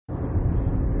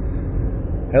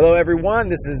Hello, everyone.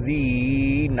 This is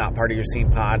the Not Part of Your Scene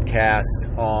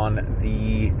podcast on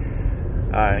the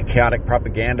Chaotic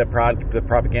Propaganda, the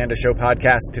Propaganda Show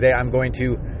podcast. Today, I'm going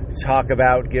to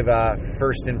give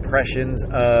first impressions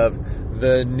of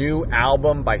the new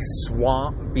album by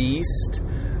Swamp Beast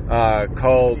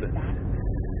called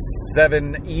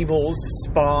Seven Evils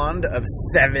Spawned of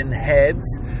Seven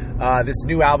Heads. This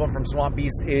new album from Swamp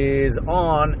Beast is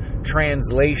on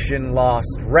Translation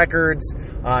Lost Records.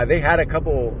 They had a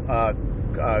couple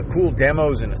cool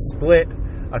demos in a split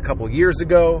a couple years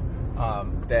ago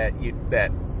that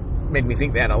made me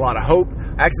think they had a lot of hope.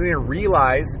 I actually didn't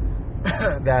realize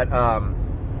that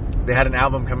they had an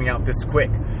album coming out this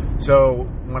quick. So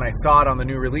when I saw it on the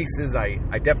new releases, I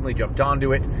definitely jumped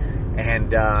onto it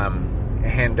and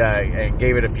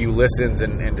gave it a few listens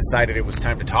and decided it was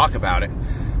time to talk about it.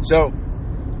 So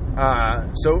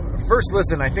first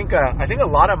listen, I think a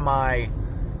lot of my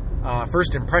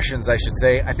first impressions, I should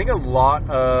say, I think a lot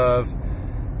of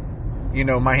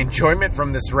my enjoyment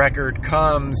from this record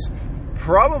comes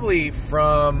probably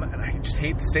from, and I just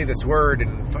hate to say this word,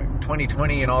 and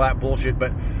 2020 and all that bullshit,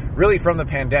 but really from the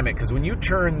pandemic. Because when you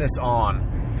turn this on,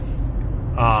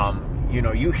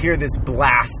 you hear this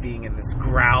blasting and this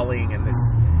growling and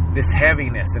this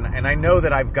heaviness. And I know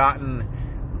that we've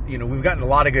gotten a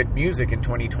lot of good music in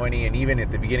 2020 and even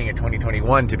at the beginning of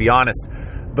 2021, to be honest.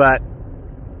 But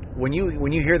when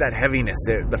you hear that heaviness,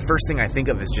 the first thing I think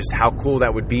of is just how cool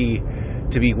that would be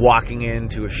to be walking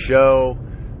into a show,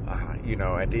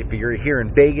 if you're here in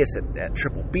Vegas at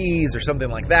Triple B's or something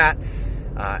like that,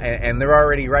 and they're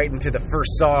already right into the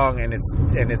first song, and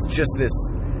it's just this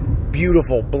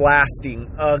beautiful, blasting,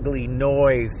 ugly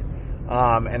noise,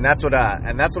 and that's what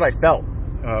I felt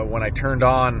when I turned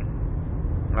on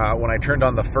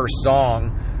the first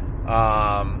song,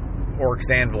 Oryx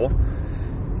Anvil.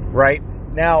 Right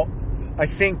now, I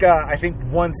think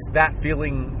once that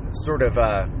feeling sort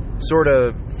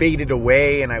of faded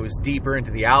away, and I was deeper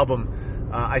into the album,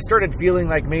 I started feeling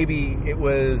like maybe it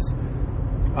was.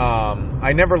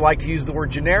 I never liked to use the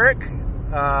word generic,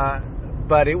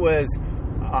 but it was.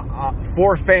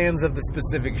 For fans of the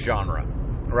specific genre,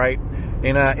 right?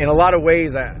 In a lot of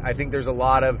ways, I think there's a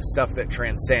lot of stuff that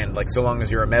transcend, like so long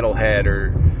as you're a metalhead,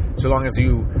 or so long as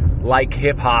you like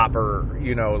hip hop, or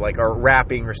or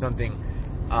rapping or something,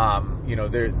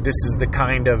 this is the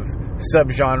kind of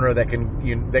subgenre that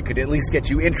could at least get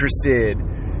you interested.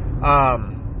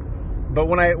 But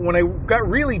when I got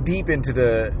really deep into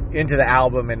the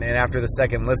album, and after the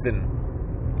second listen,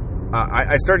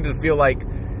 I started to feel like,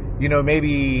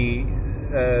 maybe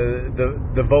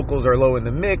the vocals are low in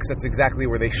the mix. That's exactly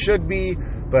where they should be.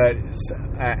 But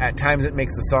at times it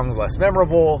makes the songs less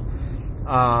memorable.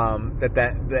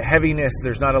 The heaviness,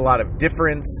 there's not a lot of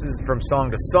differences from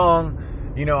song to song.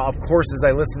 Of course, as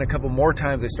I listen a couple more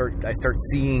times, I start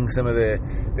seeing some of the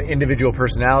individual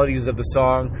personalities of the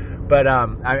song. But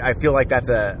I feel like that's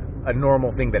a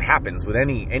normal thing that happens with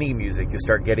any music. You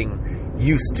start getting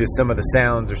used to some of the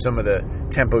sounds, or some of the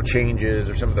tempo changes,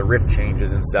 or some of the riff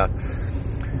changes and stuff.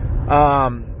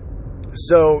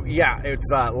 So yeah, it's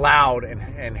loud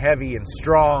and heavy and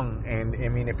strong. And I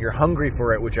mean, if you're hungry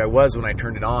for it, which I was when I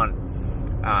turned it on,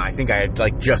 I think I had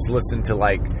just listened to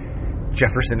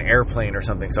Jefferson Airplane or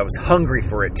something, so I was hungry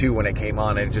for it too when it came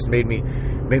on, and it just made me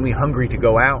hungry to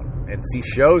go out and see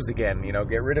shows again.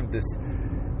 Get rid of this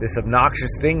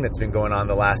obnoxious thing that's been going on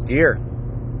the last year.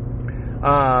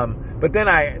 But then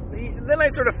I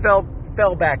sort of fell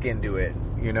back into it.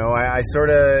 I sort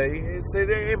of,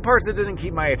 in parts it didn't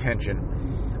keep my attention.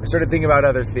 I started thinking about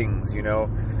other things. So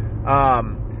a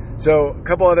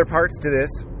couple other parts to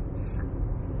this.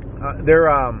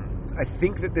 I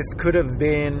think that this could have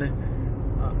been.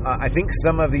 I think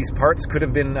some of these parts could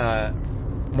have been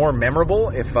more memorable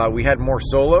if we had more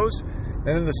solos.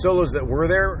 And then the solos that were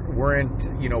there weren't,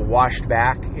 washed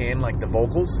back in like the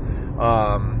vocals.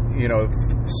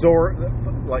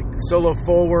 Solo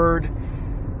forward,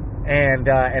 and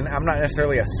I'm not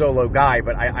necessarily a solo guy,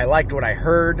 but I liked what I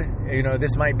heard.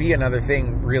 This might be another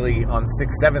thing really on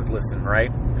 6th, 7th listen,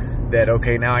 right? That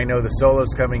okay, now I know the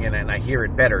solo's coming in and I hear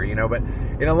it better, But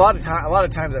in a lot of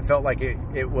times, I felt like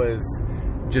it was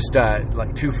just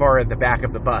like too far at the back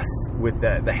of the bus with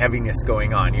the heaviness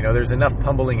going on. There's enough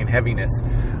pummeling and heaviness,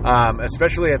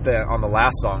 especially on the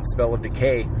last song, Spell of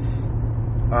Decay.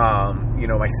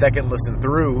 My second listen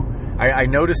through, I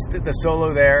noticed the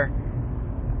solo there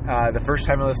the first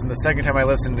time I listened. The second time I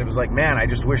listened, it was like, man, I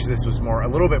just wish this was a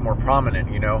little bit more prominent,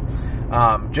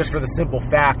 just for the simple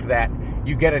fact that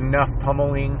you get enough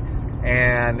pummeling,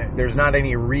 and there's not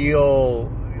any real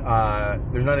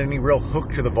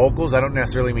hook to the vocals. I don't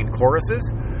necessarily mean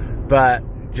choruses, but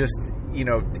just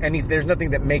there's nothing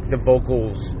that make the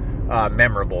vocals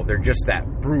memorable. They're just that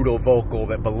brutal vocal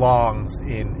that belongs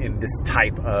in this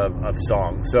type of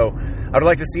song. So I would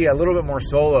like to see a little bit more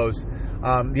solos.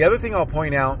 The other thing I'll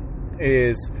point out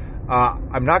is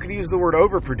I'm not going to use the word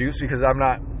overproduced because I'm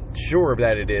not sure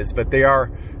that it is, but there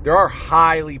are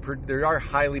highly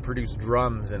produced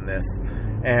drums in this,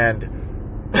 and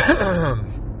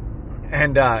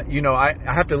I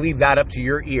have to leave that up to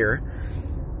your ear.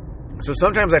 So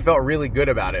sometimes I felt really good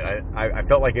about it. I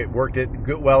felt like it worked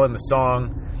well in the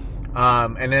song,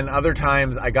 and then other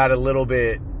times I got a little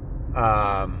bit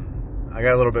bored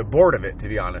of it, to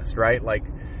be honest. Right, like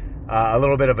a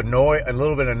little bit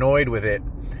annoyed with it.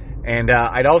 And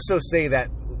I'd also say that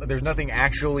there's nothing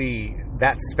actually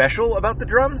that special about the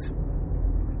drums.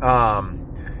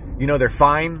 They're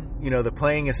fine. The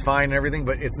playing is fine and everything,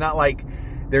 but it's not like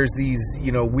there's these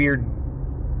weird,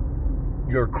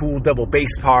 cool double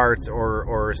bass parts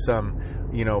or some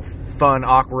fun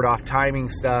awkward off timing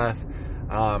stuff.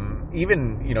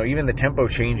 Even the tempo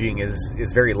changing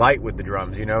is very light with the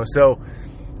drums. So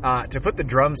to put the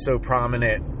drums so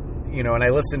prominent, and I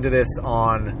listened to this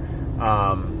on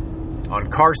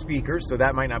car speakers, so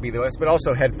that might not be the best, but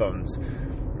also headphones,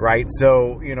 right?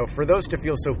 So for those to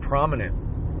feel so prominent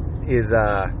is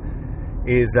and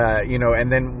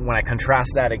then when I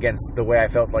contrast that against the way I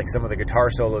felt like some of the guitar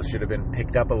solos should have been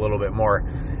picked up a little bit more,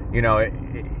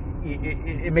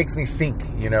 it makes me think.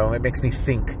 It makes me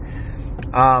think.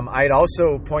 I'd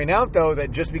also point out though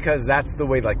that just because that's the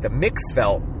way like the mix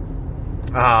felt,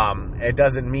 it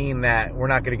doesn't mean that we're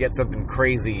not going to get something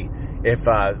crazy if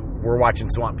we're watching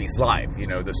Swamp Beast live.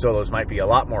 The solos might be a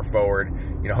lot more forward.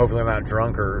 Hopefully I'm not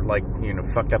drunk or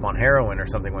fucked up on heroin or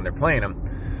something when they're playing them.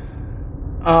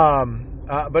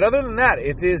 But other than that,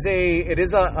 it is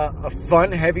a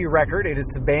fun, heavy record. It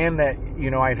is a band that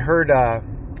I'd heard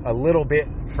a little bit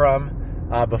from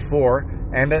before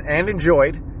and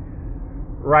enjoyed.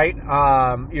 Right,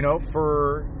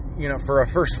 for a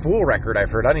first full record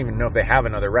I've heard. I don't even know if they have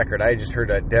another record. I just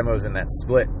heard demos in that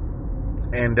split,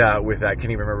 and with I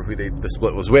can't even remember who the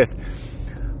split was with.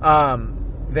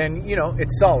 Then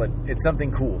it's solid. It's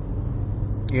something cool.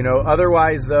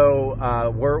 Otherwise though,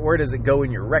 where does it go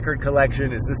in your record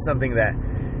collection? Is this something that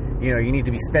you need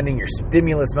to be spending your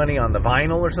stimulus money on the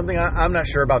vinyl or something? I'm not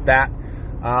sure about that.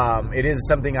 It is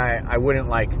something I wouldn't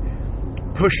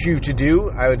push you to do.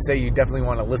 I would say you definitely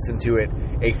want to listen to it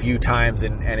a few times,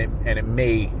 and it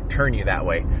may turn you that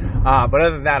way. But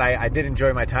other than that, I did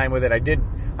enjoy my time with it.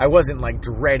 I wasn't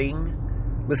dreading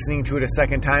listening to it a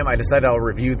second time. I decided I'll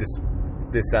review this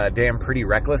damn Pretty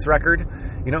Reckless record.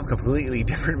 Completely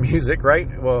different music, right?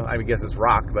 Well, I guess it's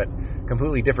rock, but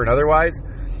completely different otherwise.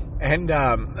 And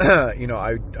I'm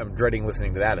dreading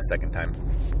listening to that a second time.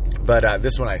 But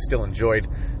this one I still enjoyed.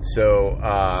 So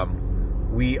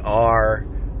we are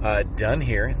done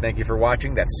here. Thank you for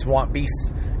watching. That's Swamp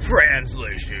Beast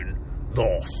Translation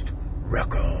Lost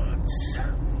Records.